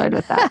little annoyed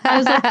with that. I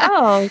was like,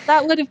 oh,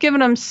 that would have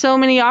given him so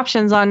many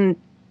options on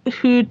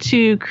who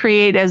to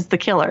create as the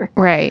killer.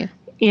 Right.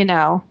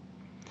 Yeah,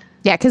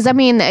 because, I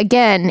mean,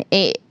 again,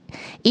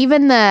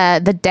 even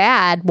the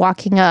dad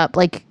walking up,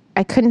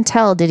 I couldn't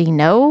tell. Did he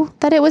know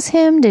that it was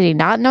him? Did he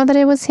not know that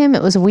it was him?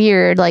 It was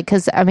weird.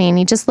 Because, I mean,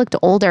 he just looked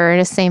older in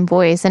his same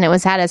voice, and it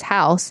was at his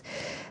house.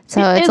 So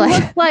it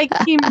looked like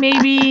he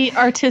maybe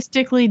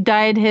artistically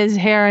dyed his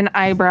hair and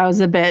eyebrows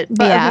a bit.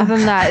 But other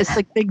than that, it's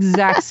the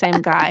exact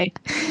same guy.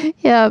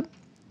 Yep.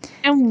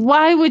 And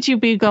why would you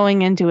be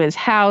going into his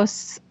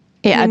house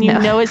when you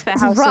know it's the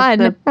house of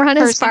the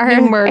person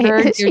who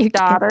murdered your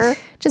daughter?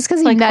 Just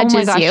because he nudges oh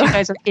my gosh, you. You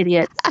guys are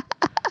idiots.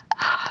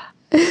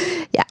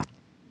 Yeah.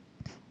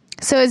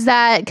 So is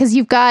that, because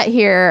you've got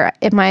here,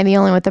 am I the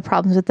only one with the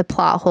problems with the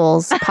plot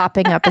holes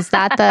popping up? Is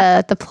that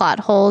the plot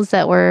holes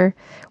that we're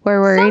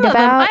worried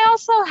about? I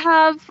also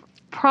have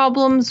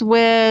problems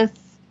with,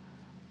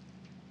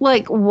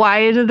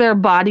 why do their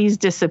bodies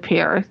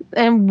disappear?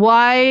 And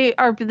why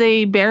are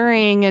they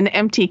burying an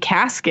empty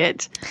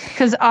casket?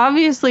 Because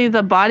obviously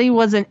the body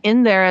wasn't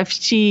in there if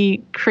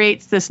she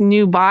creates this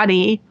new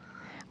body.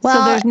 Well,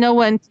 so there's no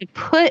one to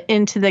put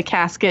into the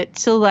casket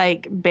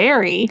to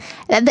bury.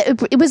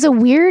 It was a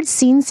weird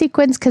scene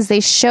sequence because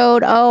they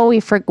showed,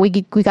 we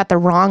got the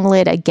wrong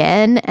lid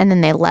again, and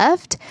then they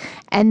left,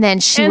 and then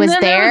she was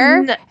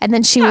there, and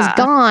then she was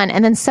gone,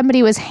 and then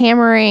somebody was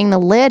hammering the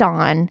lid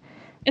on,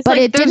 but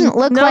it didn't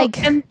look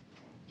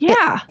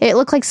it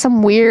looked like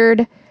some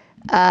weird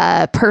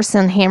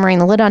person hammering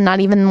the lid on, not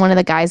even one of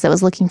the guys that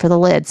was looking for the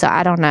lid. So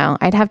I don't know.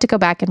 I'd have to go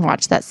back and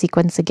watch that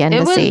sequence again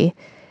to see.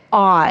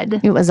 odd.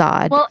 It was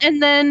odd. Well,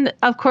 and then,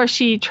 of course,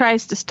 she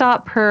tries to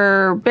stop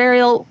her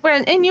burial.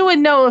 And you would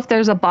know if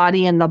there's a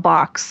body in the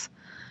box.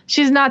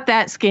 She's not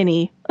that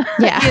skinny.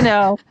 Yeah. You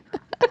know?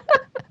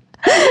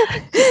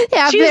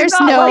 Yeah, She's there's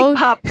not no like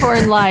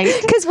popcorn light.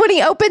 Because when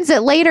he opens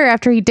it later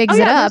after he digs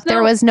it up,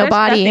 there was no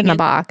body in the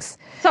box.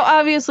 So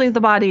obviously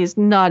the body is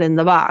not in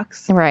the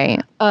box.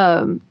 Right.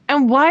 And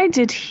why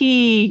did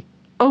he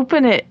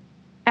open it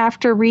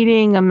after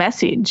reading a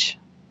message?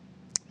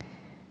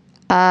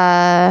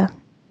 No,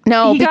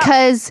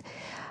 because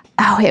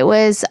it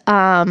was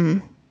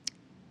because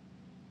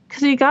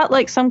he got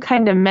like some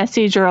kind of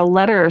message or a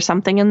letter or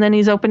something, and then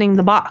he's opening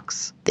the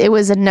box. It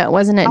was a note,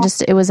 wasn't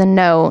it? It was a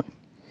note.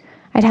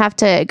 I'd have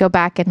to go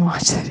back and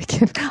watch that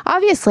again.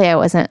 Obviously, I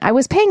wasn't. I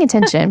was paying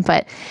attention,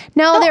 but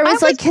there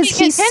was because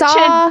he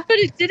saw. But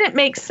it didn't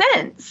make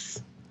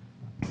sense.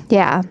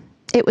 Yeah,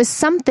 it was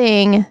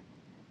something.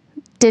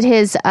 Did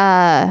his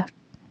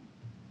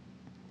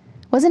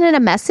wasn't it a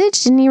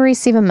message? Didn't he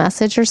receive a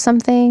message or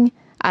something?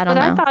 I don't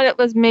know. I thought it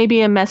was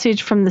maybe a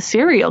message from the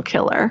serial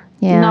killer.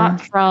 Yeah. Not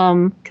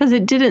from, because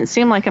it didn't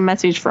seem like a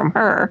message from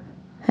her.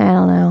 I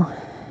don't know.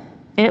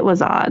 It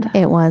was odd.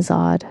 It was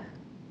odd.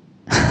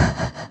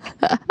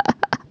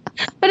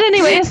 But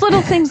anyway, it's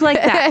little things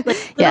like that.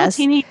 Like little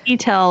teeny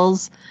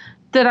details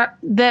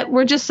that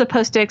we're just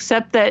supposed to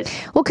accept that.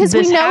 Well, because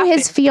we know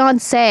his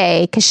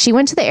fiance, because she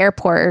went to the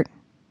airport.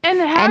 And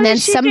then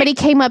somebody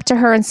came up to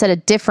her and said a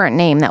different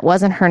name that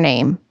wasn't her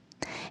name.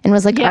 And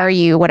was like, are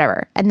you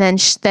whatever? And then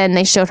then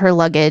they showed her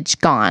luggage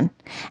gone.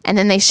 And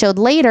then they showed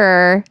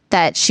later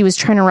that she was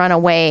trying to run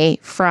away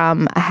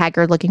from a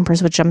haggard-looking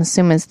person, which I'm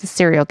assuming is the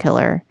serial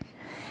killer.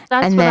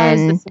 That's what I was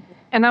thinking.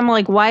 And I'm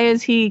like, why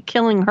is he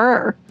killing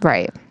her?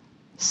 Right.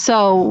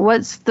 So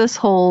what's this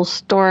whole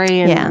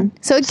story? And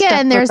So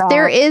again, there's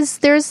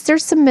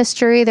some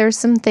mystery. There's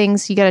some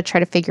things you got to try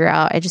to figure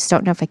out. I just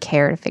don't know if I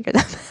care to figure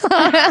them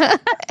out.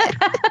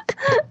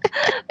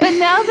 But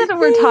now that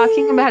we're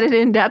talking about it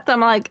in depth,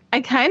 I'm like,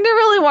 I kind of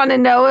really want to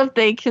know if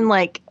they can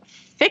like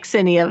fix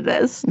any of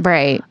this.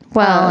 Right.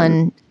 Well,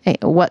 and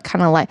what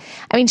kind of I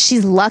mean,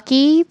 she's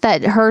lucky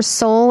that her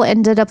soul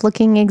ended up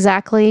looking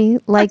exactly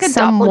like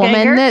some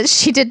woman that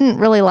she didn't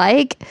really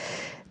like.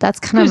 That's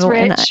kind of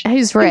rich.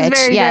 Who's rich.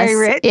 Very, yes.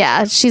 very rich.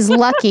 Yeah. She's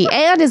lucky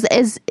and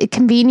is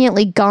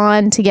conveniently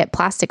gone to get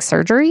plastic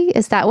surgery.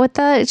 Is that what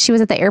she was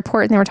at the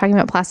airport and they were talking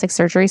about plastic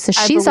surgery. So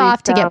she's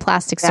off to get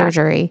plastic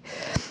surgery.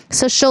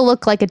 So she'll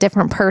look like a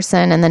different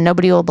person and then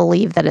nobody will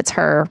believe that it's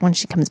her when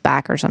she comes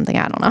back or something.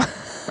 I don't know.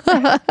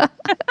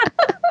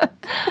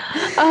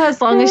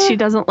 As long as she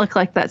doesn't look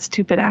like that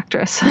stupid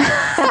actress.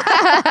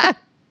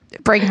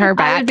 Bring her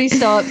back. I would be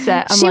so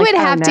upset. She would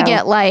have to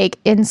get like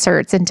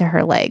inserts into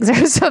her legs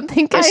or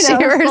something because she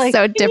was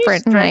so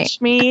different.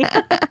 Stretch me.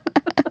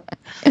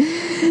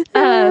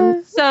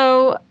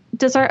 So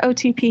does our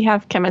OTP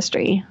have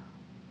chemistry?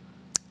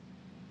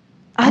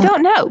 I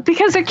don't know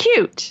because they're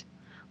cute.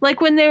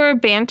 Like when they were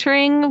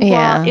bantering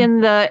while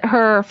in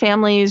her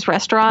family's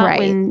restaurant,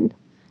 when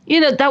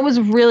that was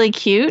really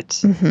cute.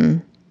 Mm-hmm.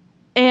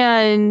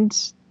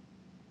 And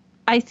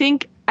I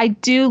think I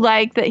do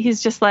like that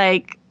he's just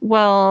like,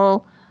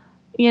 well,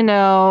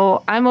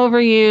 I'm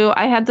over you.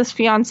 I had this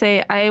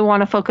fiance. I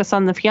want to focus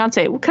on the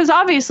fiance. Because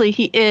obviously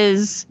he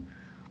is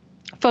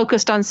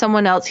focused on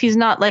someone else. He's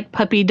not like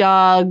puppy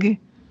dog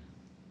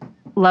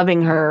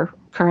loving her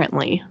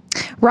currently.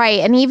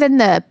 Right. And even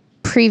the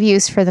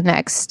previews for the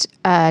next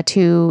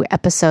 2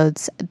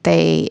 episodes,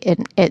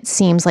 it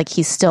seems like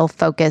he's still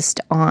focused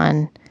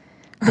on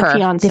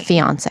the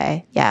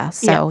fiance. Yeah.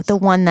 So the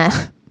one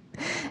that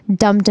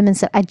dumped him and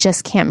said, I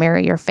just can't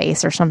marry your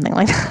face or something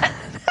like that.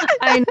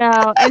 I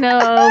know.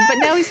 But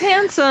now he's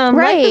handsome.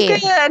 Right. Life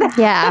is good.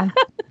 Yeah.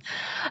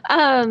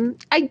 All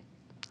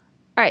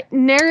right.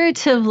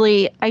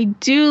 Narratively, I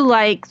do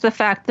like the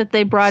fact that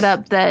they brought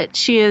up that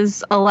she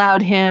has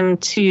allowed him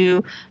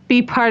to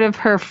be part of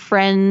her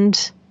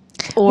friend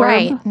orb.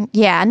 Right.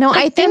 Yeah. No,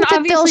 I think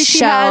that they'll show.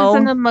 She has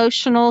an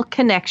emotional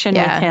connection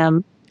with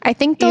him. I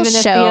think they'll even show.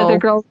 If the other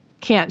girl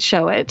can't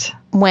show it.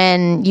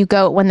 When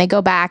they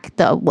go back,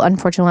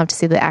 unfortunately we'll have to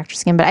see the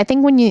actress again, but I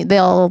think when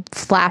they'll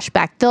flash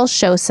back, they'll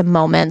show some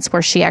moments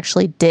where she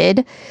actually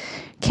did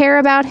care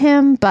about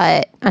him,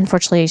 but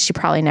unfortunately she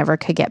probably never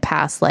could get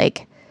past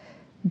like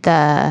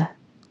the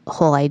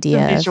whole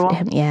idea of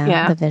him.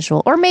 Yeah, the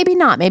visual. Or maybe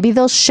not. Maybe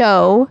they'll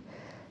show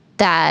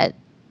that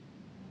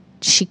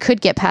she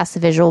could get past the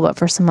visual, but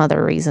for some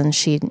other reason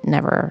she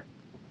never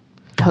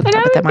hooked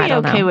up with them. I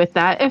don't know. I would be okay with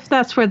that if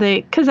that's where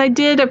because I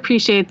did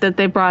appreciate that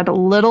they brought a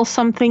little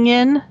something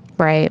in.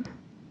 Right.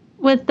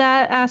 With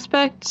that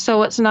aspect.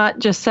 So it's not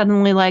just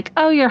suddenly like,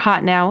 oh, you're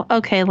hot now.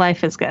 Okay,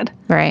 life is good.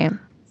 Right.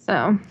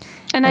 So,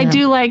 and I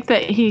do like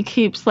that he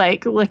keeps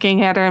like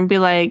looking at her and be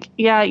like,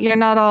 yeah, you're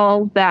not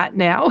all that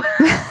now.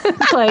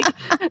 It's like,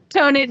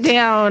 tone it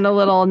down a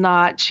little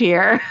notch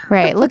here.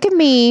 Right. Look at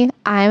me.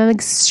 I'm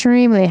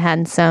extremely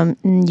handsome.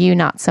 You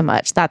not so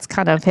much. That's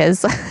kind of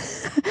his,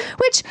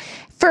 which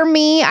for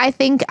me, I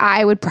think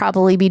I would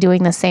probably be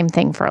doing the same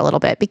thing for a little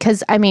bit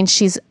because I mean,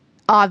 she's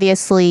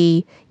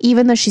obviously,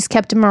 even though she's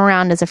kept him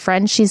around as a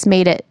friend, she's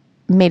made it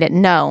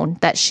known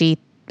that she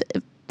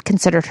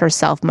considered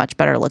herself much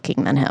better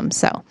looking than him.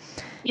 So,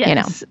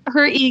 yes,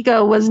 her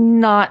ego was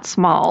not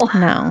small.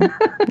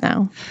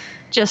 No.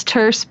 Just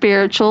her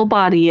spiritual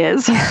body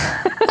is.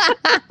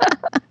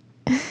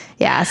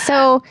 Yeah.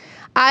 So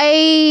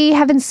I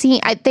haven't seen,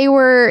 they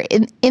were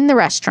in the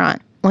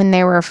restaurant when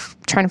they were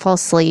trying to fall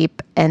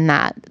asleep, and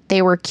that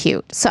they were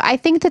cute. So I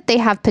think that they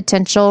have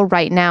potential.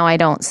 Right now, I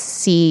don't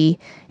see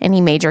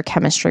any major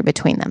chemistry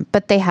between them,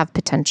 but they have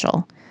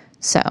potential.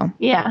 So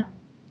yeah.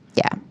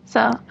 So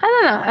I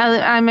don't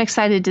know. I'm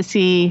excited to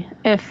see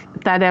if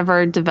that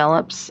ever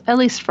develops, at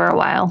least for a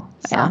while.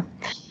 So. Yeah.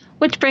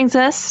 Which brings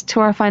us to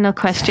our final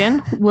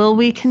question. Will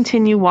we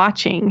continue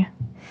watching?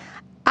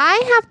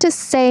 I have to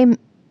say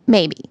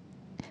maybe,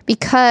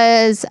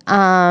 because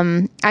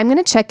I'm going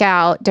to check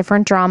out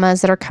different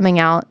dramas that are coming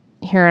out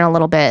here in a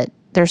little bit.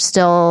 There's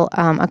still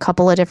a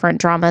couple of different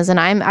dramas,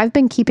 and I've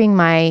been keeping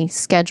my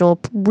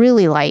schedule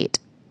really light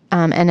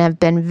and have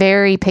been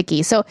very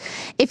picky. So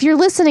if you're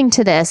listening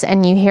to this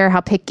and you hear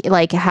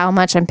how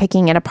much I'm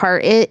picking it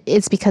apart,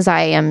 it's because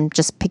I am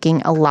just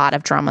picking a lot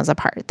of dramas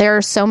apart. There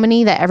are so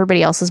many that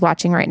everybody else is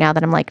watching right now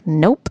that I'm like,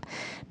 nope,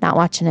 not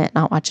watching it.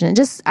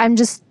 I'm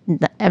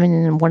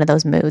in one of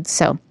those moods.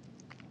 So,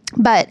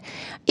 but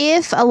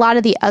if a lot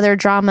of the other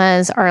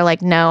dramas are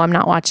like, no, I'm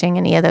not watching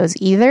any of those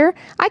either,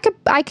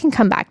 I can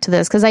come back to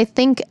this, because I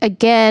think,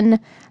 again,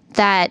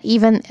 that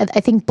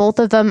I think both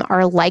of them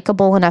are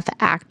likable enough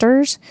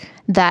actors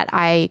that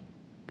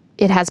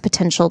it has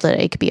potential that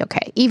it could be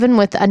okay. Even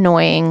with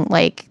annoying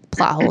like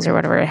plot holes or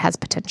whatever, it has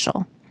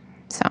potential.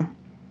 So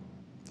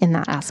in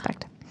that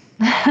aspect.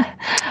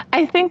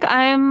 I think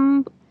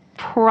I'm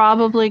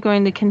probably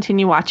going to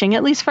continue watching,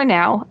 at least for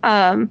now.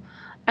 I'm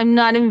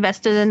not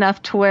invested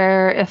enough to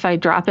where if I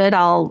drop it,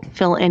 I'll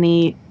feel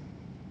any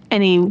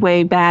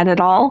way bad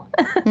at all.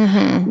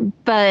 Mm-hmm.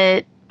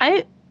 But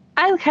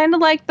I kind of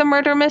like the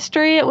murder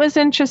mystery. It was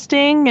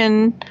interesting,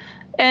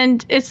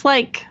 and it's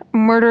like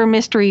murder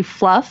mystery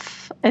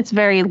fluff. It's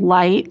very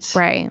light.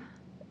 Right.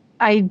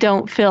 I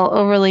don't feel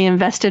overly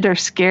invested or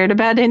scared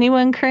about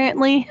anyone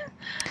currently.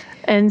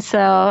 And so,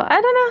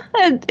 I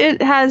don't know.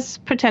 It has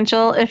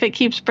potential. If it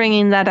keeps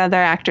bringing that other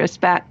actress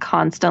back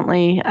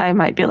constantly, I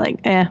might be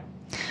like,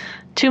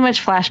 too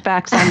much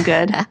flashbacks. I'm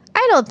good.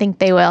 I don't think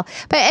they will.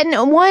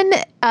 And one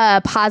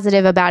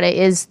positive about it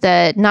is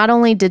that not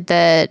only did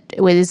the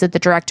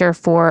director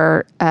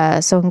for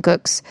Song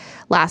Gook's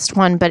last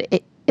one,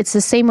 but it's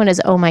the same one as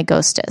Oh My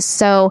Ghostess.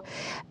 So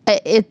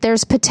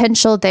there's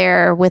potential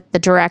there with the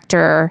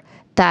director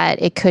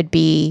that it could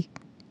be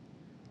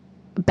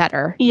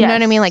better. Yes. You know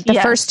what I mean? Like the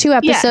first 2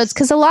 episodes,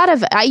 because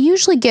I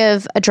usually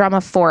give a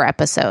drama 4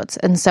 episodes.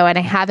 And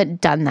I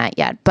haven't done that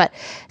yet. But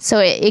so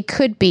it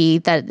could be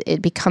that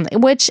it becomes,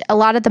 which a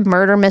lot of the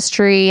murder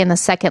mystery and the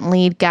second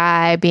lead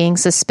guy being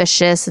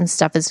suspicious and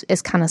stuff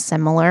is kind of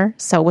similar.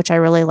 So, which I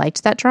really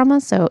liked that drama.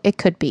 So it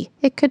could be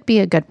a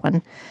good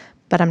one,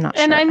 but I'm not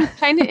sure. And I'm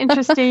kind of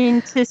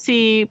interesting to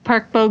see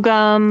Park Bo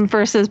Gum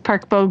versus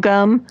Park Bo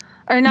Gum,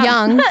 or not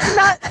Young,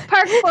 not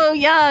Park Bo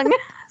Young.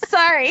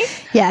 Sorry.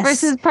 Yes.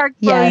 Versus Park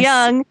Bo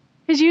Young.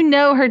 Because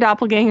her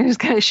doppelganger is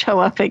going to show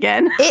up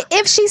again.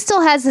 If she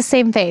still has the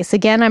same face.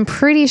 Again, I'm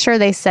pretty sure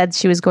they said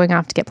she was going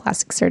off to get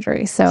plastic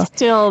surgery. So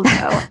still,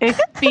 though, it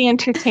could be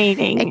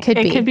entertaining. It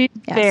could be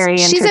yes. Very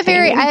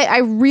entertaining. She's I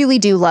really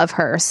do love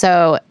her.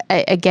 So,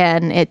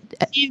 again,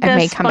 I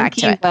may come back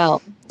to it.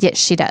 Well. Yes,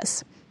 she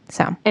does.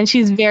 So, and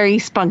she's very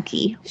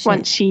spunky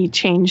once she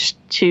changed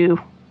to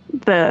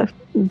the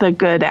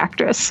good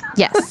actress.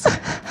 Yes.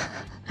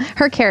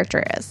 Her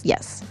character is.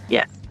 Yes.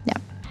 Yes.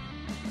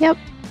 Yep.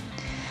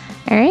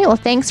 All right. Well,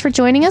 thanks for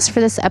joining us for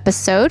this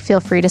episode.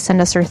 Feel free to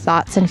send us your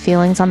thoughts and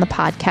feelings on the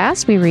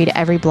podcast. We read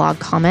every blog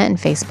comment and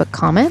Facebook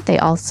comment.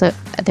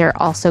 They're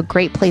also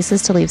great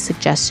places to leave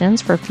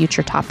suggestions for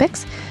future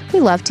topics. We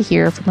love to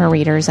hear from our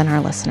readers and our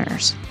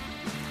listeners.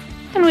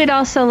 And we'd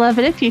also love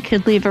it if you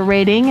could leave a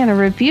rating and a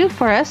review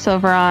for us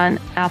over on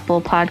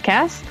Apple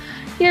Podcasts.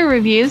 Your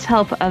reviews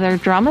help other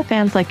drama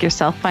fans like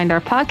yourself find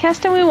our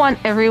podcast, and we want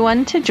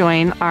everyone to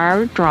join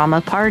our drama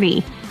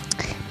party.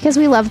 Because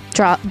we love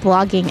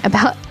blogging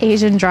about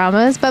Asian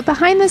dramas, but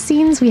behind the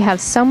scenes we have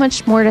so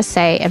much more to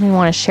say and we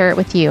want to share it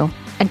with you.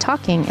 And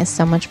talking is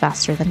so much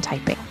faster than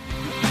typing.